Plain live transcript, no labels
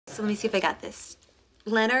So let me see if I got this.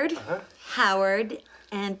 Leonard, Howard,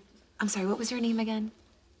 and I'm sorry, what was your name again?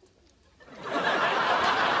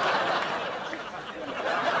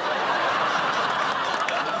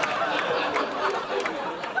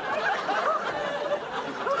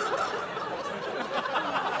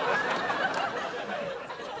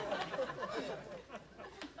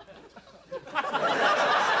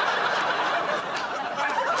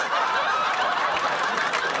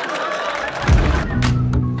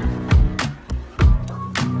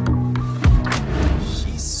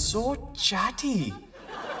 So chatty.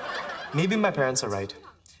 Maybe my parents are right.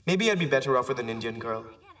 Maybe I'd be better off with an Indian girl.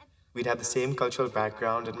 We'd have the same cultural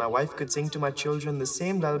background, and my wife could sing to my children the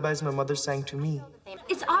same lullabies my mother sang to me.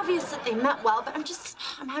 It's obvious that they meant well, but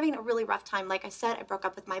I'm having a really rough time. Like I said, I broke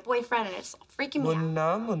up with my boyfriend, and it's freaking me out.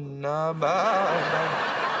 Munna munna baba,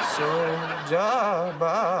 soja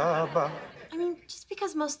baba. I mean, just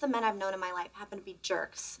because most of the men I've known in my life happen to be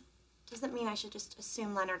jerks, doesn't mean I should just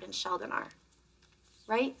assume Leonard and Sheldon are.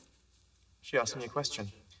 Right? She asked me a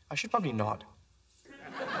question. I should probably nod.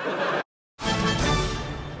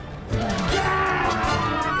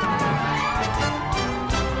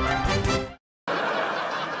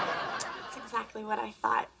 That's exactly what I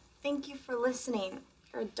thought. Thank you for listening.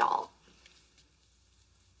 You're a doll.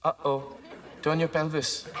 Uh-oh. Turn your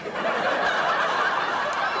pelvis.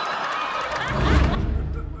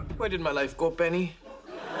 Where did my life go, Penny?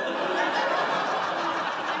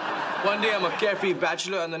 One day I'm a carefree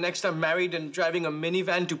bachelor, and the next I'm married and driving a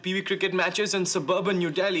minivan to Pee Wee cricket matches in suburban New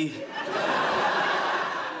Delhi.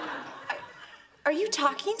 Are you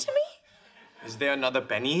talking to me? Is there another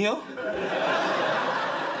Penny here?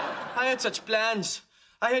 I had such plans.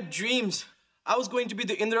 I had dreams. I was going to be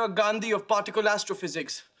the Indira Gandhi of particle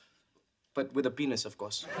astrophysics. But with a penis, of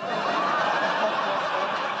course.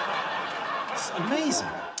 It's amazing.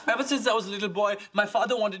 Ever since I was a little boy, my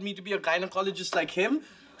father wanted me to be a gynecologist like him.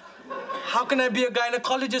 How can I be a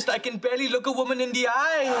gynecologist? I can barely look a woman in the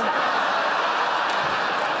eye.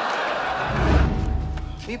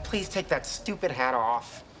 Will you please take that stupid hat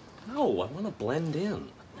off? No, I want to blend in.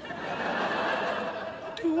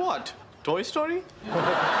 Do what? Toy Story? Can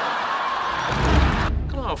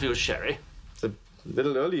I offer you a sherry? It's a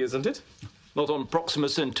little early, isn't it? Not on Proxima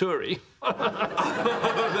Centauri.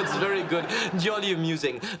 That's very good. Jolly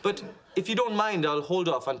amusing. But if you don't mind, I'll hold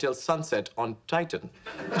off until sunset on Titan.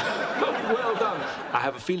 Well done. I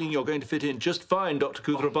have a feeling you're going to fit in just fine, Dr.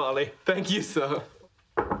 Koothrappali. Thank you, sir.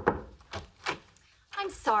 I'm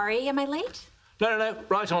sorry. Am I late? No,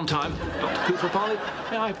 right on time. Dr. Koothrappali,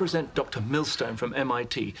 may I present Dr. Millstone from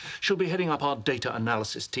MIT? She'll be heading up our data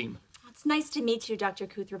analysis team. It's nice to meet you, Dr.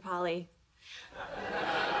 Koothrappali.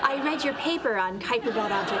 I read your paper on Kuiper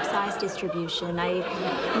belt object size distribution. I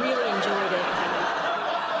really enjoyed it.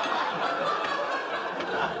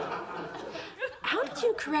 How did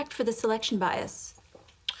you correct for the selection bias?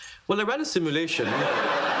 Well, I ran a simulation.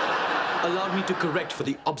 Allowed me to correct for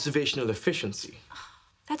the observational efficiency.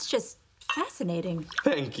 That's just fascinating.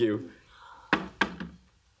 Thank you.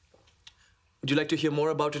 Would you like to hear more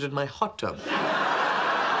about it in my hot tub?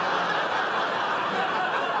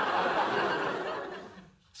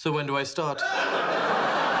 So when do I start?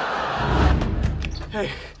 Hey.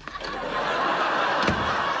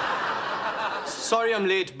 Sorry I'm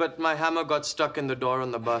late, but my hammer got stuck in the door on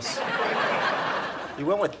the bus. You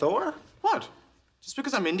went with Thor? What? Just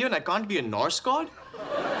because I'm Indian, I can't be a Norse god?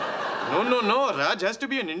 No, Raj has to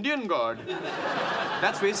be an Indian god.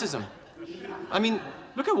 That's racism. I mean,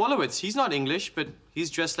 look at Wolowitz. He's not English, but he's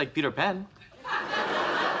dressed like Peter Pan.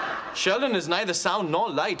 Sheldon is neither sound nor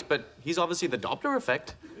light, but he's obviously the Doppler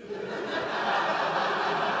effect.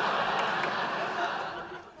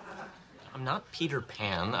 I'm not Peter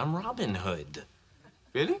Pan, I'm Robin Hood.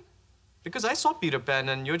 Really? Because I saw Peter Pan,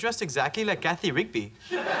 and you're dressed exactly like Kathy Rigby.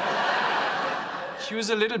 She was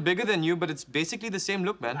a little bigger than you, but it's basically the same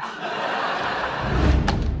look, man. Oh,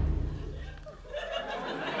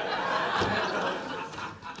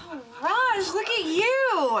 Raj, look at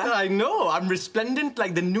you! I know. I'm resplendent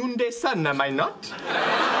like the noonday sun, am I not?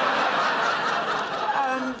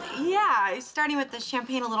 Yeah, starting with the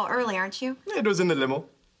champagne a little early, aren't you? It was in the limo.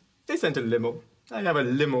 They sent a limo. I have a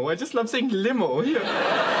limo. I just love saying limo. Here.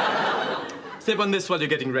 Sip on this while you're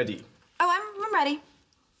getting ready. Oh, I'm ready.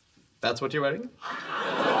 That's what you're wearing?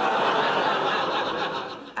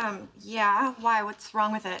 Yeah. Why? What's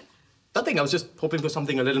wrong with it? Nothing. I was just hoping for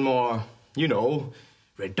something a little more, you know,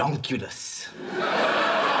 redonkulous.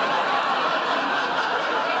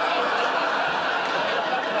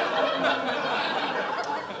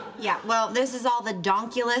 Yeah, well, this is all the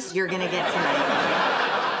donkulous you're gonna get tonight.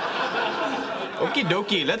 Okie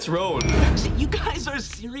dokie, let's roll. So you guys are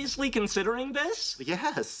seriously considering this?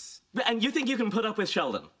 Yes. And you think you can put up with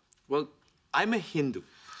Sheldon? Well, I'm a Hindu.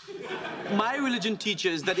 My religion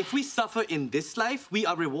teaches that if we suffer in this life, we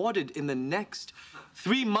are rewarded in the next.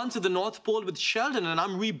 3 months at the North Pole with Sheldon, and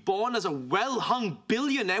I'm reborn as a well-hung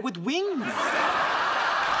billionaire with wings.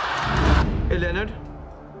 Hey, Leonard.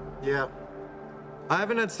 Yeah. I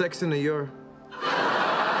haven't had sex in a year.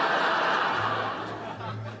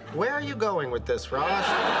 Where are you going with this, Raj?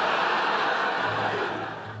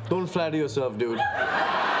 Don't flatter yourself, dude.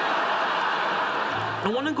 I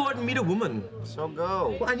want to go out and meet a woman. So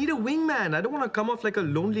go. Well, I need a wingman. I don't want to come off like a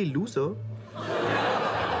lonely loser.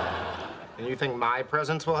 And you think my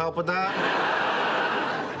presence will help with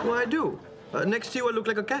that? Well, I do. Next to you, I look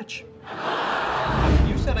like a catch.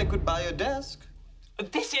 You said I could buy a desk.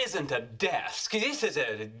 This isn't a desk. This is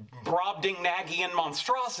a Brobdingnagian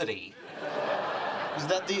monstrosity. Is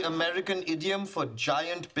that the American idiom for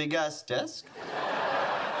giant, big-ass desk?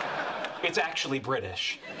 It's actually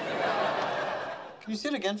British. Can you say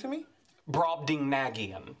it again for me?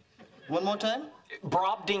 Brobdingnagian. One more time?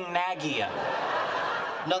 Brobdingnagian.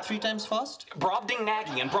 Not 3 times fast?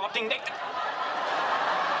 Brobdingnagian.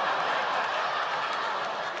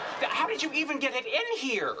 How did you even get it in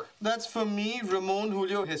here? That's for me, Ramon,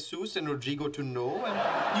 Julio, Jesus, and Rodrigo to know,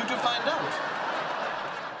 and you to find out.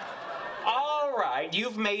 All right,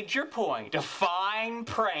 you've made your point. A fine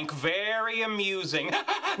prank, very amusing.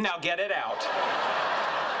 Now get it out.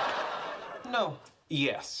 No.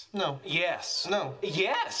 Yes. No. Yes. No.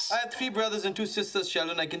 Yes. I have 3 brothers and 2 sisters,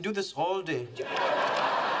 Sheldon. I can do this all day.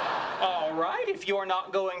 All right, if you're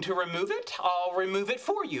not going to remove it, I'll remove it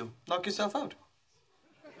for you. Knock yourself out.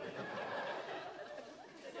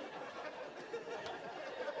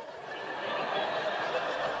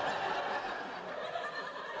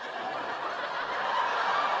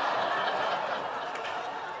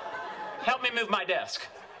 Help me move my desk.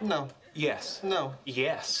 No. Yes. No.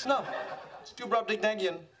 Yes. No. It's too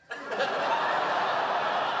Brobdingnagian.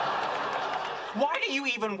 Why do you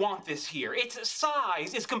even want this here? Its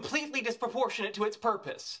size is completely disproportionate to its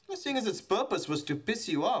purpose. Seeing as its purpose was to piss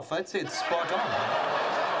you off, I'd say it's spot on.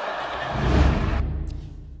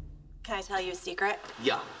 Can I tell you a secret?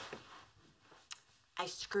 Yeah. I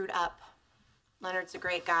screwed up. Leonard's a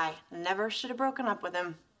great guy. Never should have broken up with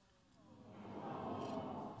him.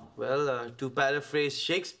 Well, to paraphrase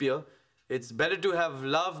Shakespeare, it's better to have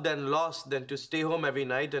loved and lost than to stay home every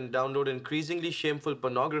night and download increasingly shameful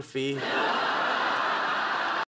pornography.